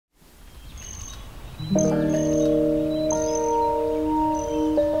Ku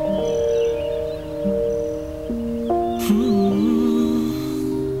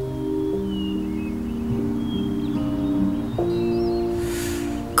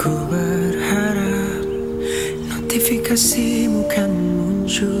berharap notifikasimu kan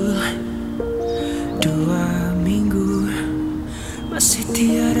muncul. 2 minggu masih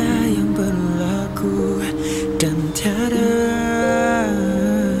tiada yang berlaku, dan tiada,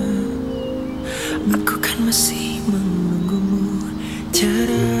 aku kan masih menunggumu.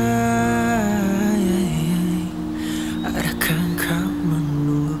 Tiada, adakah engkau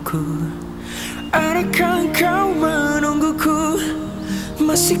menungguku? Adakah engkau menungguku?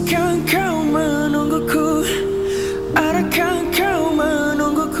 Masihkah engkau menungguku? Adakah engkau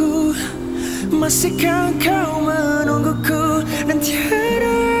menungguku? Masihkah engkau menungguku? Dan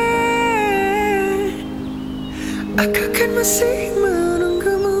tiada, aku kan masih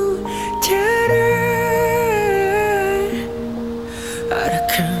menunggumu. Tiada,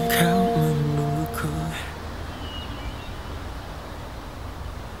 adakah engkau menungguku?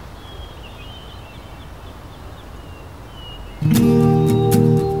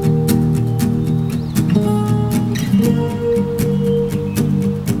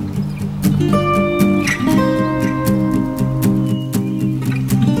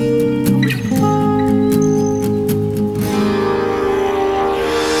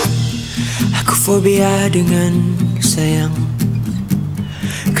 Fobia dengan sayang,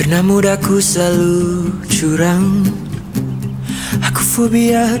 karena mudahku selalu curang. Aku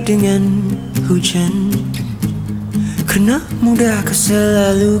fobia dengan hujan, karena mudahku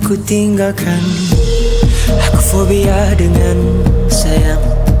selalu ku tinggalkan. Aku fobia dengan sayang,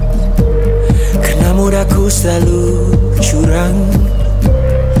 karena mudahku selalu curang.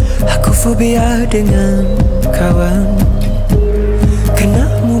 Aku fobia dengan kawan, karena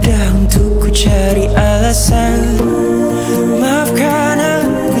mudah untuk ku cari alasan. Maafkan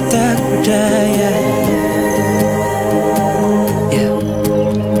aku tak berdaya,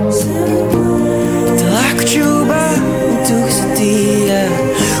 telah ku coba untuk setia,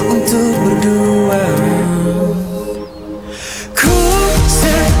 untuk berdua. Ku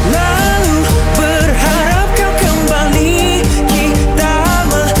selalu berharap kau kembali, kita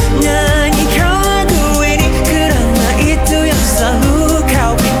menyanyikan lagu ini, kerana itu yang selalu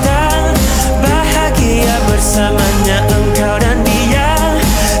kau pinta. Bahagia bersamanya engkau dan dia.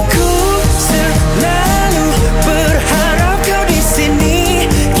 Ku selalu berharap kau di sini,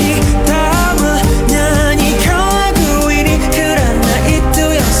 kita menyanyikan lagu ini, kerana itu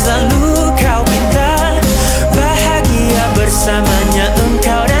yang selalu kau pinta. Bahagia bersamanya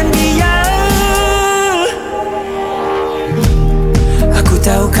engkau dan dia. Aku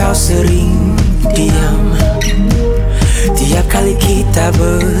tahu kau sering diam tiap kali kita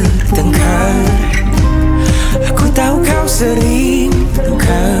bertengkar. Aku tahu kau sering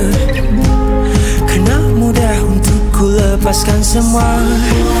luka, karena mudah untuk ku lepaskan semua.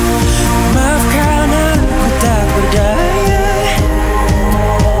 Maafkan aku tak berdaya,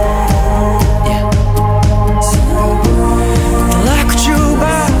 telah ku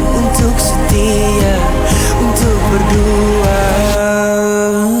coba untuk setia, untuk berdua.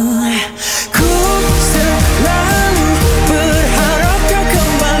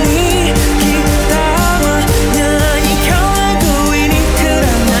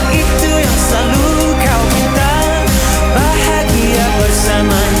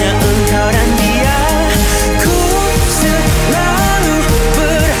 Bersamanya engkau dan dia. Ku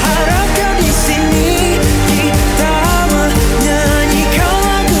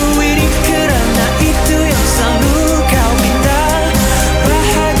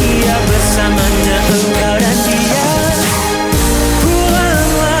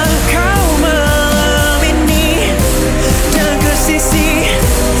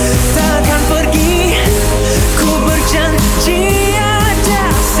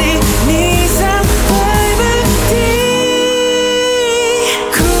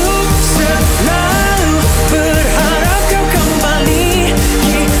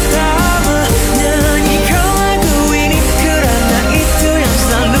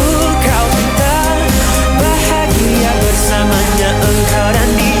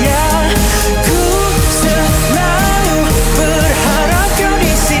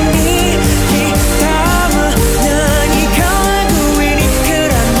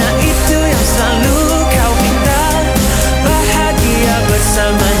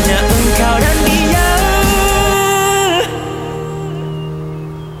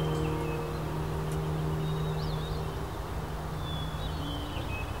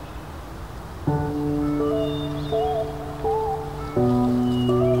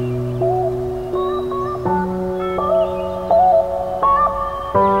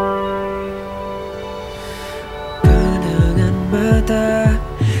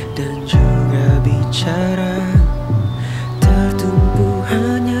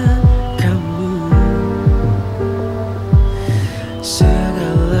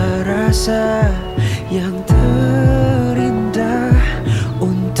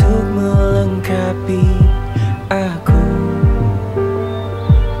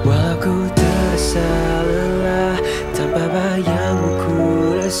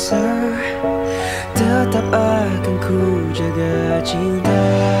juga cinta.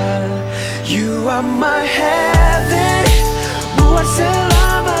 You are my heaven, buat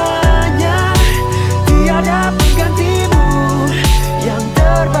selamanya. Tiada penggantimu, yang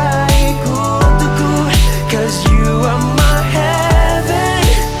terbaik untukku. Cause you are my heaven,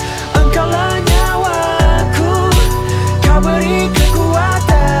 engkaulah nyawaku. Kau beri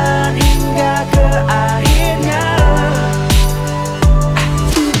kekuatan hingga ke akhirnya.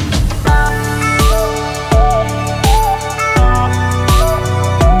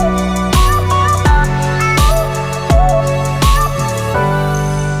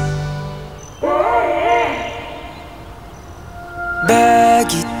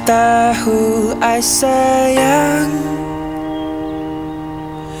 Bagi tahu I sayang,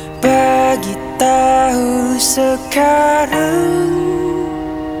 bagi tahu sekarang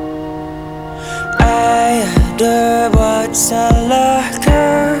I ada buat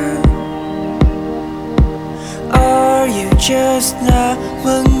salahkah? Or you just nak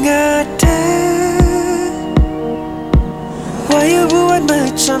mengada? Why you buat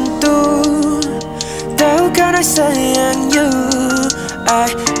macam tu? Tahu kan I sayang you. I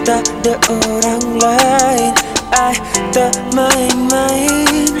tak ada orang lain, I tak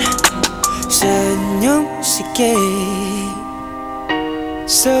main-main. Senyum sikit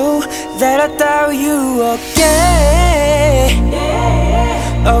so that I tahu you okay.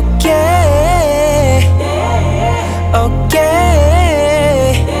 Okay, okay,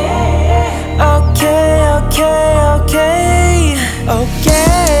 okay, okay,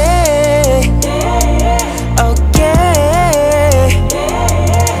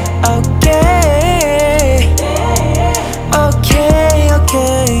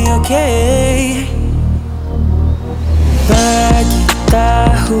 okay, okay. Bagi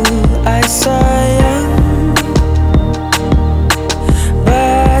tahu I sayang,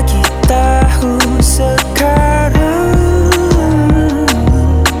 bagi tahu sekarang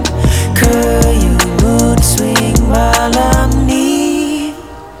ke you mood swing malam ni.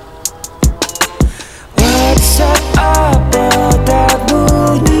 WhatsApp apa tak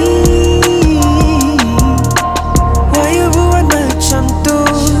bunyi? Why you buat macam tu?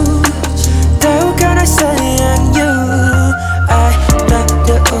 Tahu kan I sayang you. I tak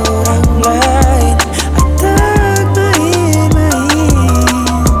ada orang lain, I tak main-main.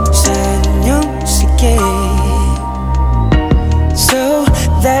 Senyum sikit so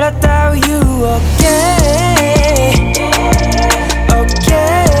that I tahu you okay.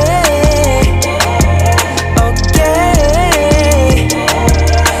 Okay, okay,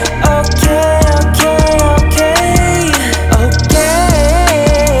 okay, okay, okay,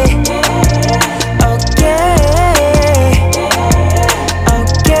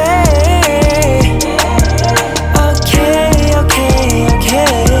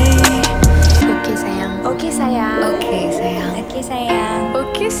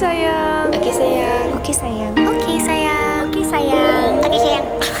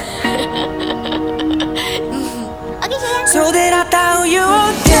 so that I tahu you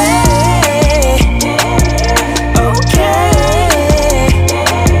okay. Okay,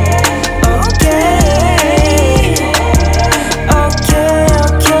 okay, okay,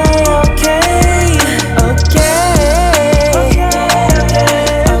 okay, okay,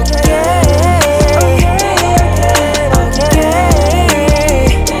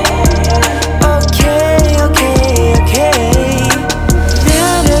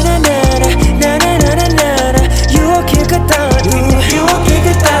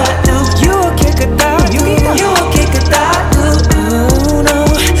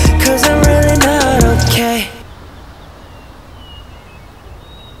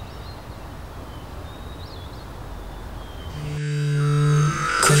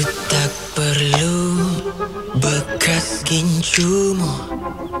 ku tak perlu bekas gincumu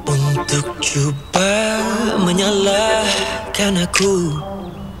untuk cuba menyalahkan aku.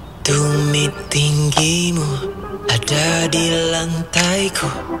 Tumit tinggimu ada di lantaiku,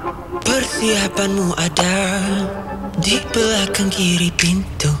 persiapanmu ada di belakang kiri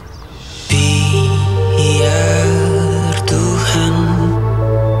pintu. Biar Tuhan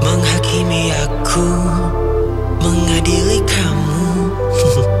menghakimi aku, mengadili kamu.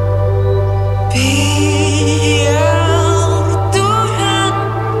 Biar Tuhan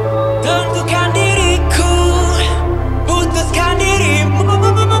tentukan diriku, putuskan dirimu.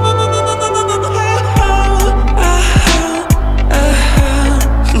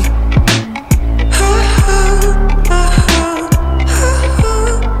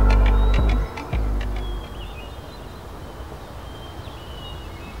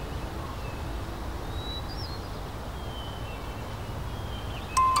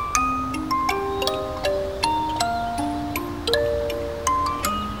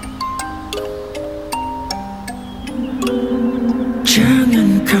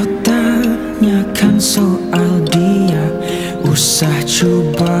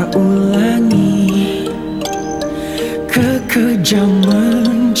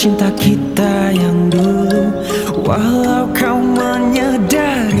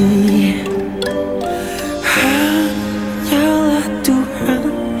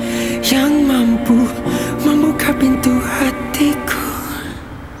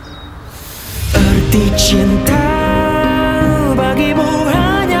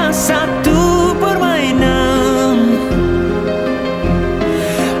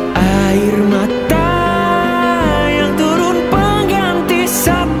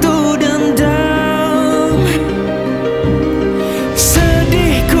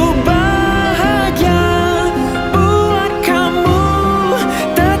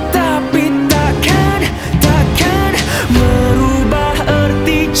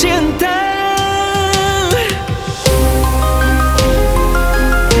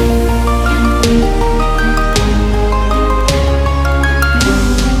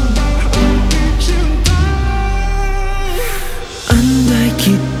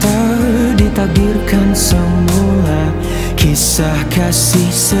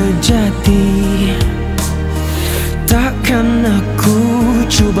 sejati. Takkan aku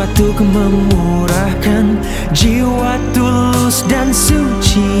coba untuk memurahkan jiwa tulus dan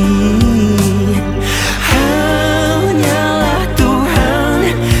suci. Hanyalah Tuhan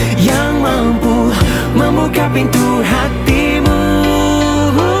yang mampu membuka pintu hatimu.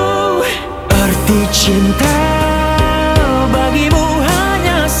 Arti cinta bagimu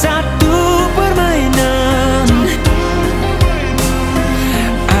hanya satu permainan.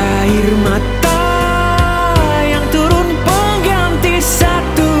 Air mata yang turun pengganti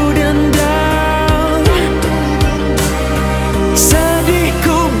satu dendam.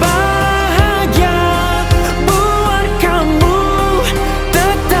 Sedihku bahagia buat kamu,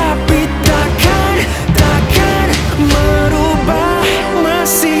 tetapi takkan merubah.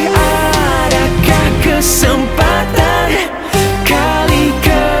 Masih adakah kesempatan kali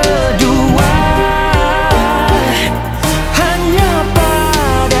kedua? Hanya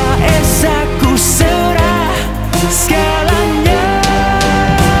pada esaku serah segalanya.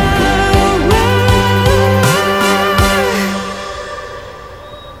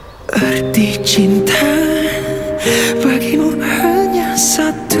 Arti cinta bagimu hanya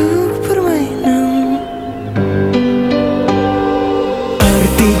satu permainan.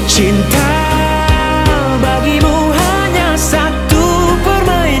 Arti cinta bagimu hanya satu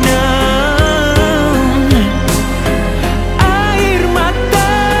permainan. Air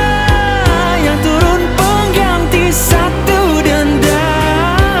mata yang turun pengganti satu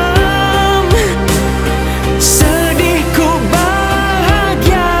dendam. Sedihku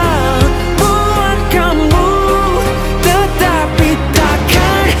bahagia buat kamu, tetapi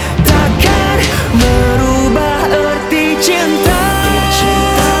takkan merubah arti cinta.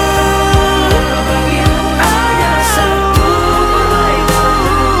 Hanya satu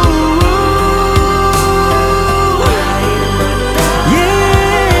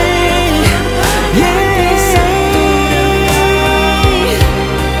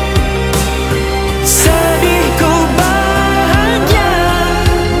sedihku bahagia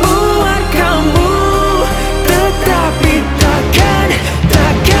buat kamu, tetapi takkan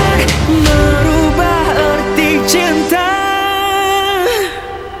merubah arti cinta.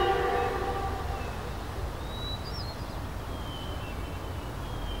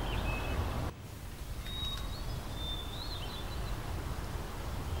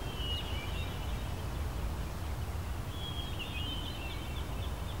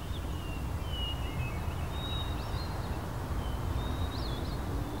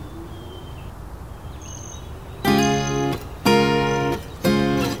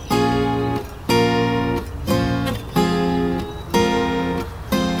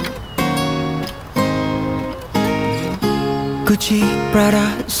 Ku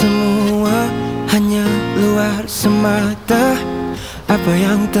ciprada semua hanya luar semata. Apa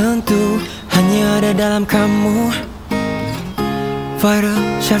yang tentu hanya ada dalam kamu. Viral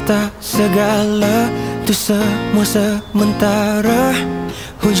serta segala itu semua sementara.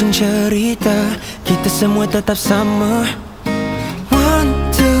 Hujung cerita kita semua tetap sama. 1,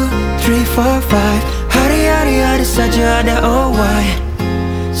 2, 3, 4, 5. Hari-hari ada saja ada oh why.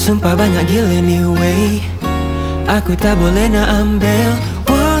 Sumpah banyak gila anyway. Aku tak boleh nak ambil.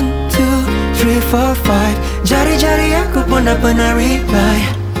 1, 2, 3, 4, 5. Jari-jari aku pun tak pernah reply.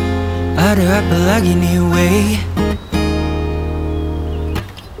 Ada apa lagi ni way?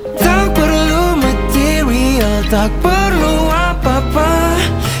 Tak perlu material, tak perlu apa-apa.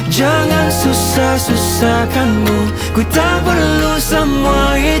 Jangan susah-susahkanmu. Ku tak perlu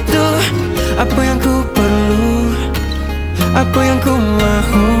semua itu. Apa yang ku perlu, apa yang ku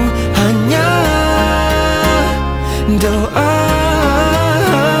mahu, hanya doa.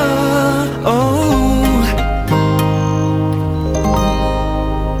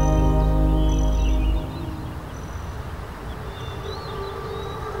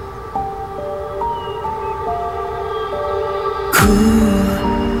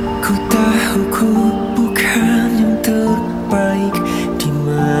 Ku tahu ku bukan yang terbaik di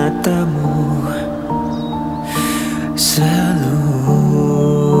matamu. Selalu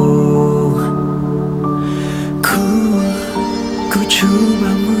ku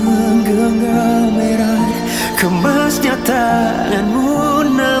coba menggenggam erat kemasnya tanganmu,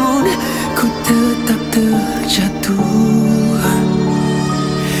 namun ku tetap terjatuh.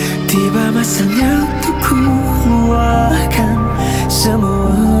 Tiba masanya untuk ku luahkan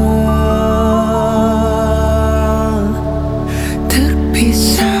semua.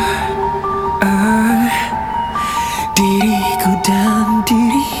 Terpisah diriku dan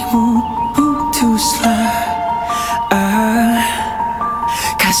dirimu, putuslah.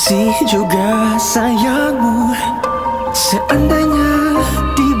 Kasih juga sayangmu. Seandainya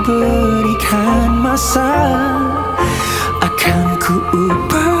masa akan ku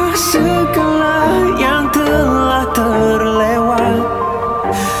ubah segala yang telah terlewat.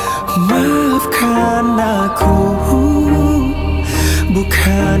 Maafkan aku,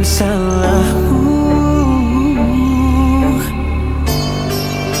 bukan salahmu.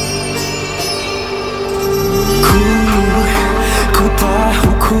 Ku tahu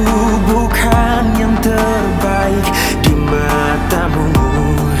ku bukan yang terbaik di matamu.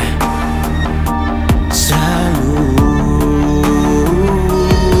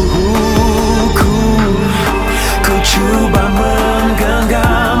 Ku coba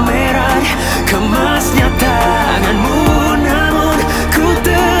menggenggam erat kemasnya tanganmu, namun ku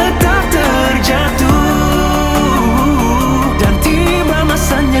tetap terjatuh. Dan tiba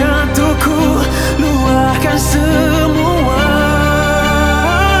masanya untuk ku luahkan semua.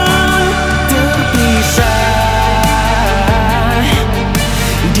 Terpisah,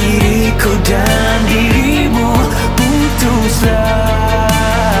 diriku dan dirimu putuslah.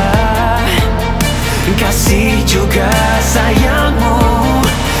 Kasih juga sayangmu,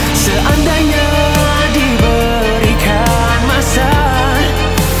 seandainya diberikan masa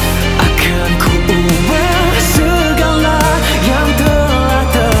akan ku ubah segala yang telah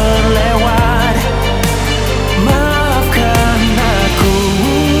terlewat. Maafkan aku,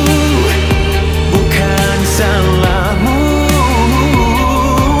 bukan salahmu.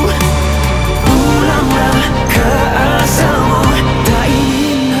 Pulanglah ke asalmu, tak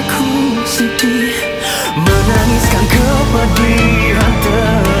ingin aku sedih, menangiskan kepedihan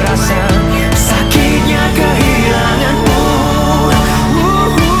terasa, sakitnya kehilanganmu.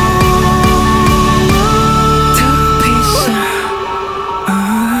 Terpisah,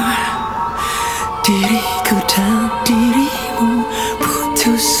 diriku dan dirimu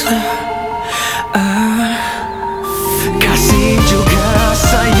putuslah. Kasih juga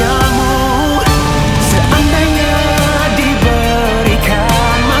sayangmu, seandainya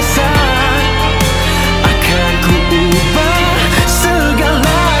diberikan masa akan ku ubah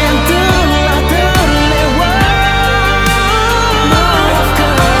segala yang telah terlewat.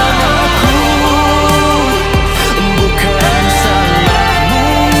 Maafkan aku, bukan salahmu.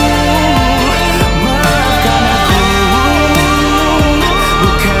 Maafkan aku,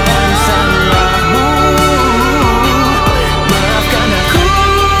 bukan salahmu. Maafkan aku,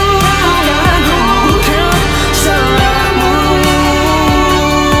 bukan salahmu.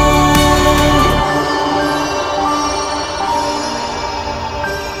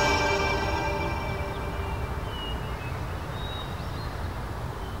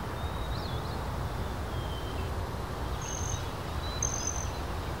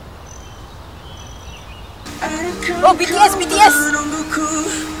 Oh, BTS, BTS.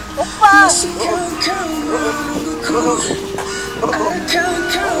 Opa.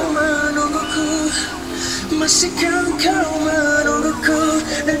 Masihkah kau menungguku?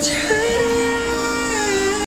 Nanti